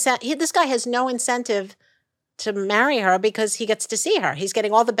has no incentive. This guy has no incentive to marry her because he gets to see her. He's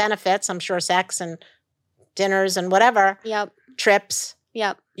getting all the benefits, I'm sure, sex and dinners and whatever. Yep. Trips.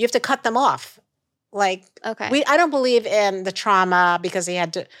 Yep. You have to cut them off. Like, okay. I don't believe in the trauma because he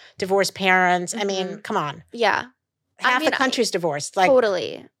had divorced parents. I mean, come on. Yeah. Half the country's divorced. Like,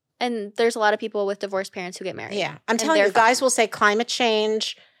 totally. And there's a lot of people with divorced parents who get married. Yeah. I'm telling you, guys will say climate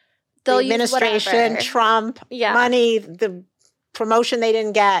change, the administration, Trump, money, the promotion they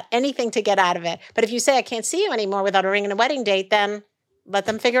didn't get, anything to get out of it. But if you say, I can't see you anymore without a ring and a wedding date, then let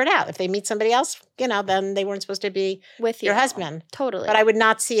them figure it out. If they meet somebody else, then they weren't supposed to be with your husband. Totally. But I would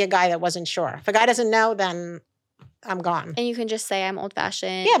not see a guy that wasn't sure. If a guy doesn't know, then I'm gone. And you can just say, I'm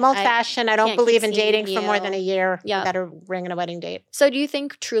old-fashioned. Yeah, I'm old-fashioned. I don't believe in dating for more than a year without a ring and a wedding date. So do you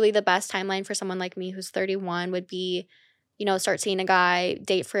think truly the best timeline for someone like me who's 31 would be, start seeing a guy,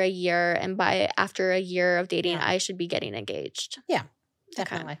 date for a year, and after a year of dating, I should be getting engaged? Yeah.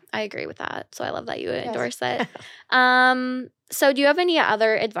 definitely. Okay. I agree with that. So I love that you endorse it. So do you have any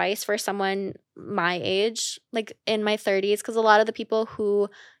other advice for someone my age, like in my 30s? Because a lot of the people who,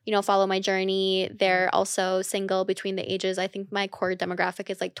 follow my journey, they're also single between the ages. I think my core demographic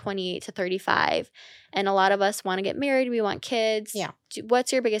is like 28 to 35. And a lot of us want to get married. We want kids. Yeah.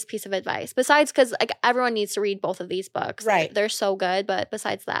 What's your biggest piece of advice? Besides, because like everyone needs to read both of these books. Right. They're so good. But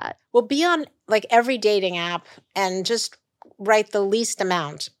besides that. Well, be on like every dating app and just write the least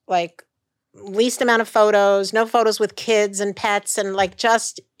amount, like least amount of photos, no photos with kids and pets, and like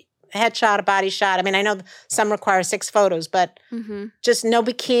just a headshot, a body shot. I mean, I know some require 6 photos, but just no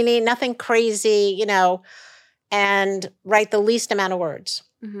bikini, nothing crazy, and write the least amount of words.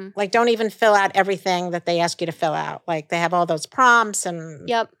 Like, don't even fill out everything that they ask you to fill out. Like, they have all those prompts and,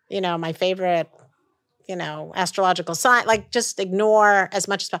 my favorite, astrological sign. Like, just ignore as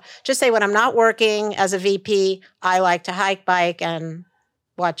much as possible. Just say, when I'm not working as a VP, I like to hike, bike, and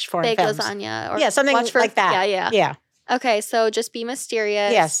watch foreign films. Lasagna. Or something like that. Yeah. Okay, so just be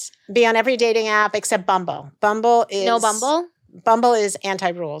mysterious. Yes. Be on every dating app except Bumble. Bumble is... No Bumble? Bumble is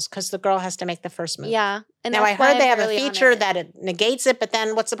anti-rules because the girl has to make the first move. Yeah. And now I heard they have a feature that it negates it, but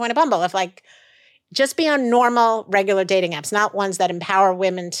then what's the point of Bumble? If just be on normal, regular dating apps, not ones that empower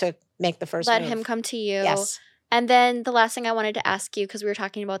women to make the first move. Let him come to you. Yes. And then the last thing I wanted to ask you, because we were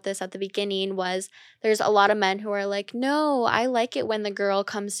talking about this at the beginning, was there's a lot of men who are like, no, I like it when the girl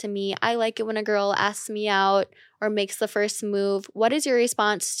comes to me. I like it when a girl asks me out or makes the first move. What is your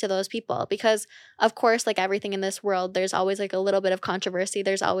response to those people? Because, of course, like everything in this world, there's always like a little bit of controversy.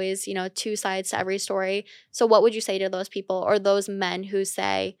 There's always, 2 sides to every story. So what would you say to those people or those men who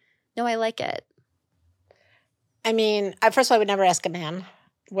say, no, I like it? I mean, first of all, I would never ask a man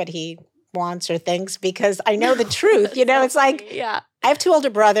what he wants or thinks because I know the truth. It's like, I have 2 older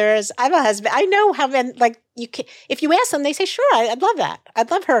brothers. I have a husband. I know how men, like, if you ask them, they say, sure, I'd love that. I'd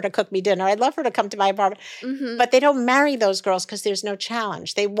love her to cook me dinner. I'd love her to come to my apartment. But they don't marry those girls because there's no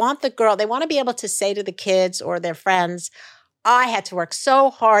challenge. They want the girl. They want to be able to say to the kids or their friends, I had to work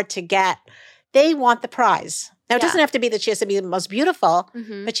so hard to get. They want the prize. Now, it doesn't have to be that she has to be the most beautiful,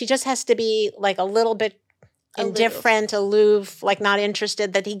 but she just has to be like a little bit indifferent, aloof, like not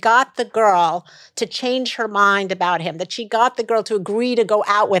interested, that he got the girl to change her mind about him, that she got the girl to agree to go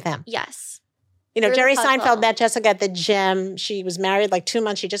out with him. Yes. Jerry Seinfeld met Jessica at the gym. She was married like 2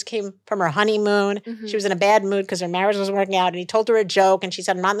 months. She just came from her honeymoon. She was in a bad mood because her marriage wasn't working out. And he told her a joke and she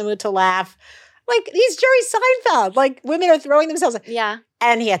said, I'm not in the mood to laugh. Like, he's Jerry Seinfeld. Like, women are throwing themselves. Yeah.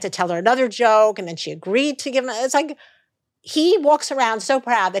 And he had to tell her another joke. And then she agreed to give him. It's like, he walks around so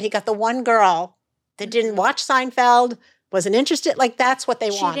proud that he got the one girl that didn't watch Seinfeld, wasn't interested. Like, that's what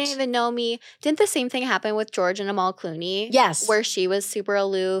they want. She didn't even know me. Didn't the same thing happen with George and Amal Clooney? Yes. Where she was super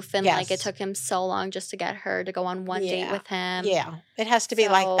aloof and like it took him so long just to get her to go on one date with him. Yeah. It has to be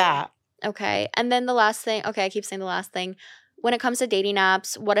like that. Okay. And then the last thing, I keep saying the last thing. When it comes to dating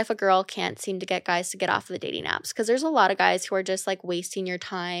apps, what if a girl can't seem to get guys to get off of the dating apps? Because there's a lot of guys who are just like wasting your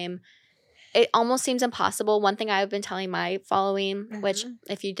time. It almost seems impossible. One thing I've been telling my following, which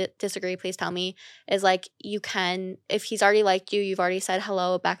if you disagree, please tell me, is like you can, if he's already liked you, you've already said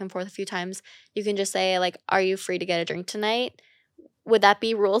hello back and forth a few times, you can just say like, are you free to get a drink tonight? Would that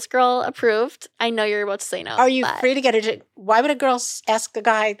be rules girl approved? I know you're about to say no. Are you free to get a drink? Why would a girl ask a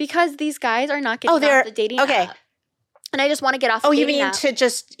guy? Because these guys are not getting off the dating app. And I just want to get off the dating app.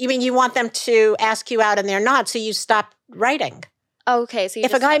 You mean you want them to ask you out and they're not, so you stop writing? Okay, so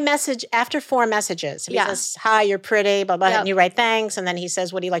if a guy after 4 messages, he says, hi, you're pretty, blah, blah, and you write thanks, and then he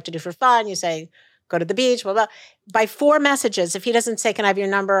says, what do you like to do for fun? You say, go to the beach, blah, blah. By 4 messages, if he doesn't say, can I have your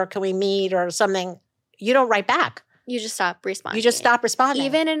number, or can we meet, or something, you don't write back. You just stop responding. You just stop responding.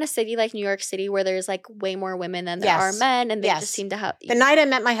 Even in a city like New York City where there's like way more women than there are men, and they just seem to have... The night I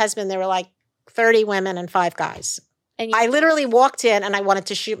met my husband, there were like 30 women and 5 guys. I literally walked in and I wanted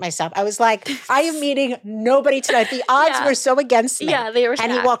to shoot myself. I was like, I am meeting nobody tonight. The odds were so against me. Yeah, they were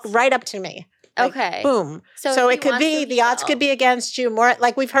stacked. And he walked right up to me. Like, okay. Boom. So it could be, the odds could be against you. More,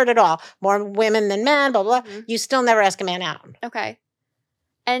 like we've heard it all. More women than men, blah, blah, blah. You still never ask a man out. Okay.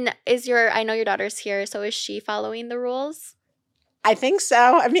 And I know your daughter's here, so is she following the rules? I think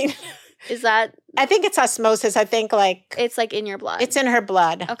so. I mean... I think it's osmosis. I think like... It's like in your blood. It's in her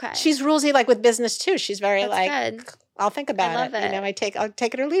blood. Okay. She's rulesy like with business too. She's very good. I'll think about it. I'll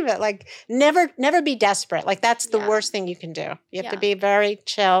take it or leave it. Like never be desperate. Like that's the worst thing you can do. You have to be very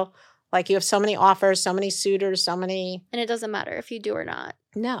chill. Like you have so many offers, so many suitors, so many... And it doesn't matter if you do or not.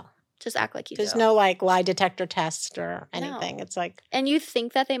 No. Just act like you do. There's no like lie detector test or anything. No. It's like... And you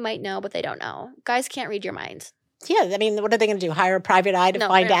think that they might know, but they don't know. Guys can't read your mind. Yeah, I mean, what are they going to do? Hire a private eye to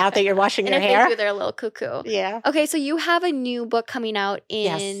find out that you're washing your hair? And if they do, they're a little cuckoo. Yeah. Okay, so you have a new book coming out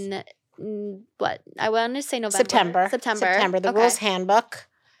in what? I want to say November. September. The Rules Handbook.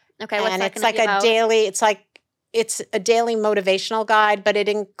 Okay, what's and that it's like a daily. It's a daily motivational guide, but it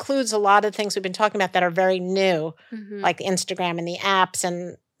includes a lot of things we've been talking about that are very new, like Instagram and the apps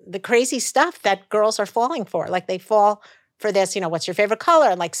and the crazy stuff that girls are falling for. Like they fall for this, what's your favorite color?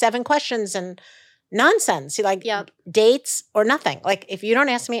 And like 7 questions and nonsense. Like dates or nothing. Like if you don't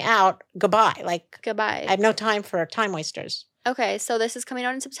ask me out, goodbye. Like goodbye. I have no time for time wasters. Okay, so this is coming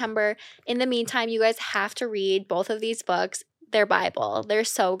out in September. In the meantime, you guys have to read both of these books. They're Bible. They're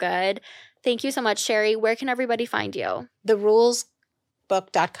so good. Thank you so much, Sherrie. Where can everybody find you?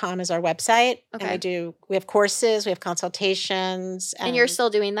 TheRulesBook.com is our website. Okay. And we have courses, we have consultations. And you're still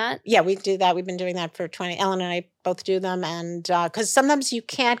doing that? Yeah, we do that. We've been doing that for 20. Ellen and I both do them. And because sometimes you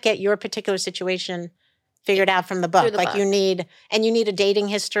can't get your particular situation figured out from the book. You need a dating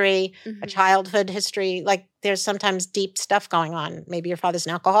history, a childhood history. Like there's sometimes deep stuff going on. Maybe your father's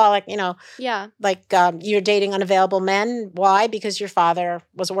an alcoholic, Yeah. Like you're dating unavailable men. Why? Because your father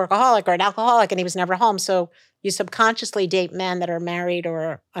was a workaholic or an alcoholic and he was never home. So you subconsciously date men that are married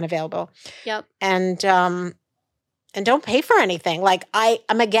or unavailable. Yep. And don't pay for anything. Like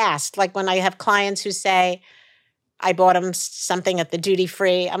I'm aghast. Like when I have clients who say, I bought them something at the duty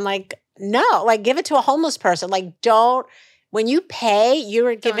free. I'm like, no, like give it to a homeless person. Like when you pay,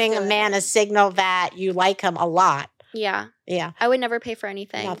 you're giving a man a signal that you like him a lot. Yeah. Yeah. I would never pay for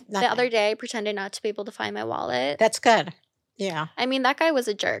anything. Nothing. The other day, I pretended not to be able to find my wallet. That's good. Yeah. I mean, that guy was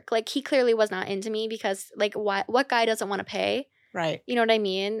a jerk. Like he clearly was not into me because like what guy doesn't want to pay? Right. You know what I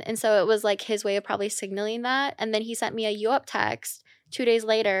mean? And so it was like his way of probably signaling that. And then he sent me a you up text 2 days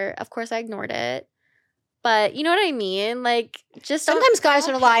later. Of course, I ignored it. But you know what I mean? Like, just sometimes guys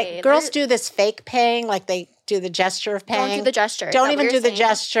are like, girls do this fake paying, like they do the gesture of paying. Don't do the gesture. Don't even do the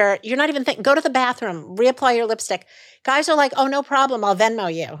gesture. You're not even thinking. Go to the bathroom, reapply your lipstick. Guys are like, oh, no problem. I'll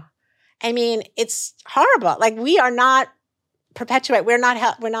Venmo you. I mean, it's horrible. Like we are not we're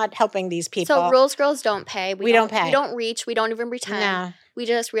not helping these people. So rules girls don't pay. We don't pay. We don't reach. We don't even pretend. No. We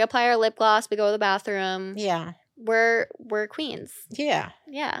just reapply our lip gloss. We go to the bathroom. Yeah. We're queens. Yeah.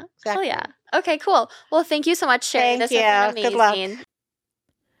 Yeah. Exactly. Hell yeah. Okay, cool. Well, thank you so much, Sherrie. Thank you. Good luck.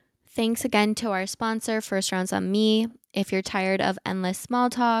 Thanks again to our sponsor, First Rounds on Me. If you're tired of endless small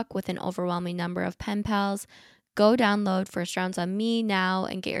talk with an overwhelming number of pen pals, go download First Rounds on Me now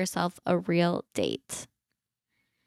and get yourself a real date.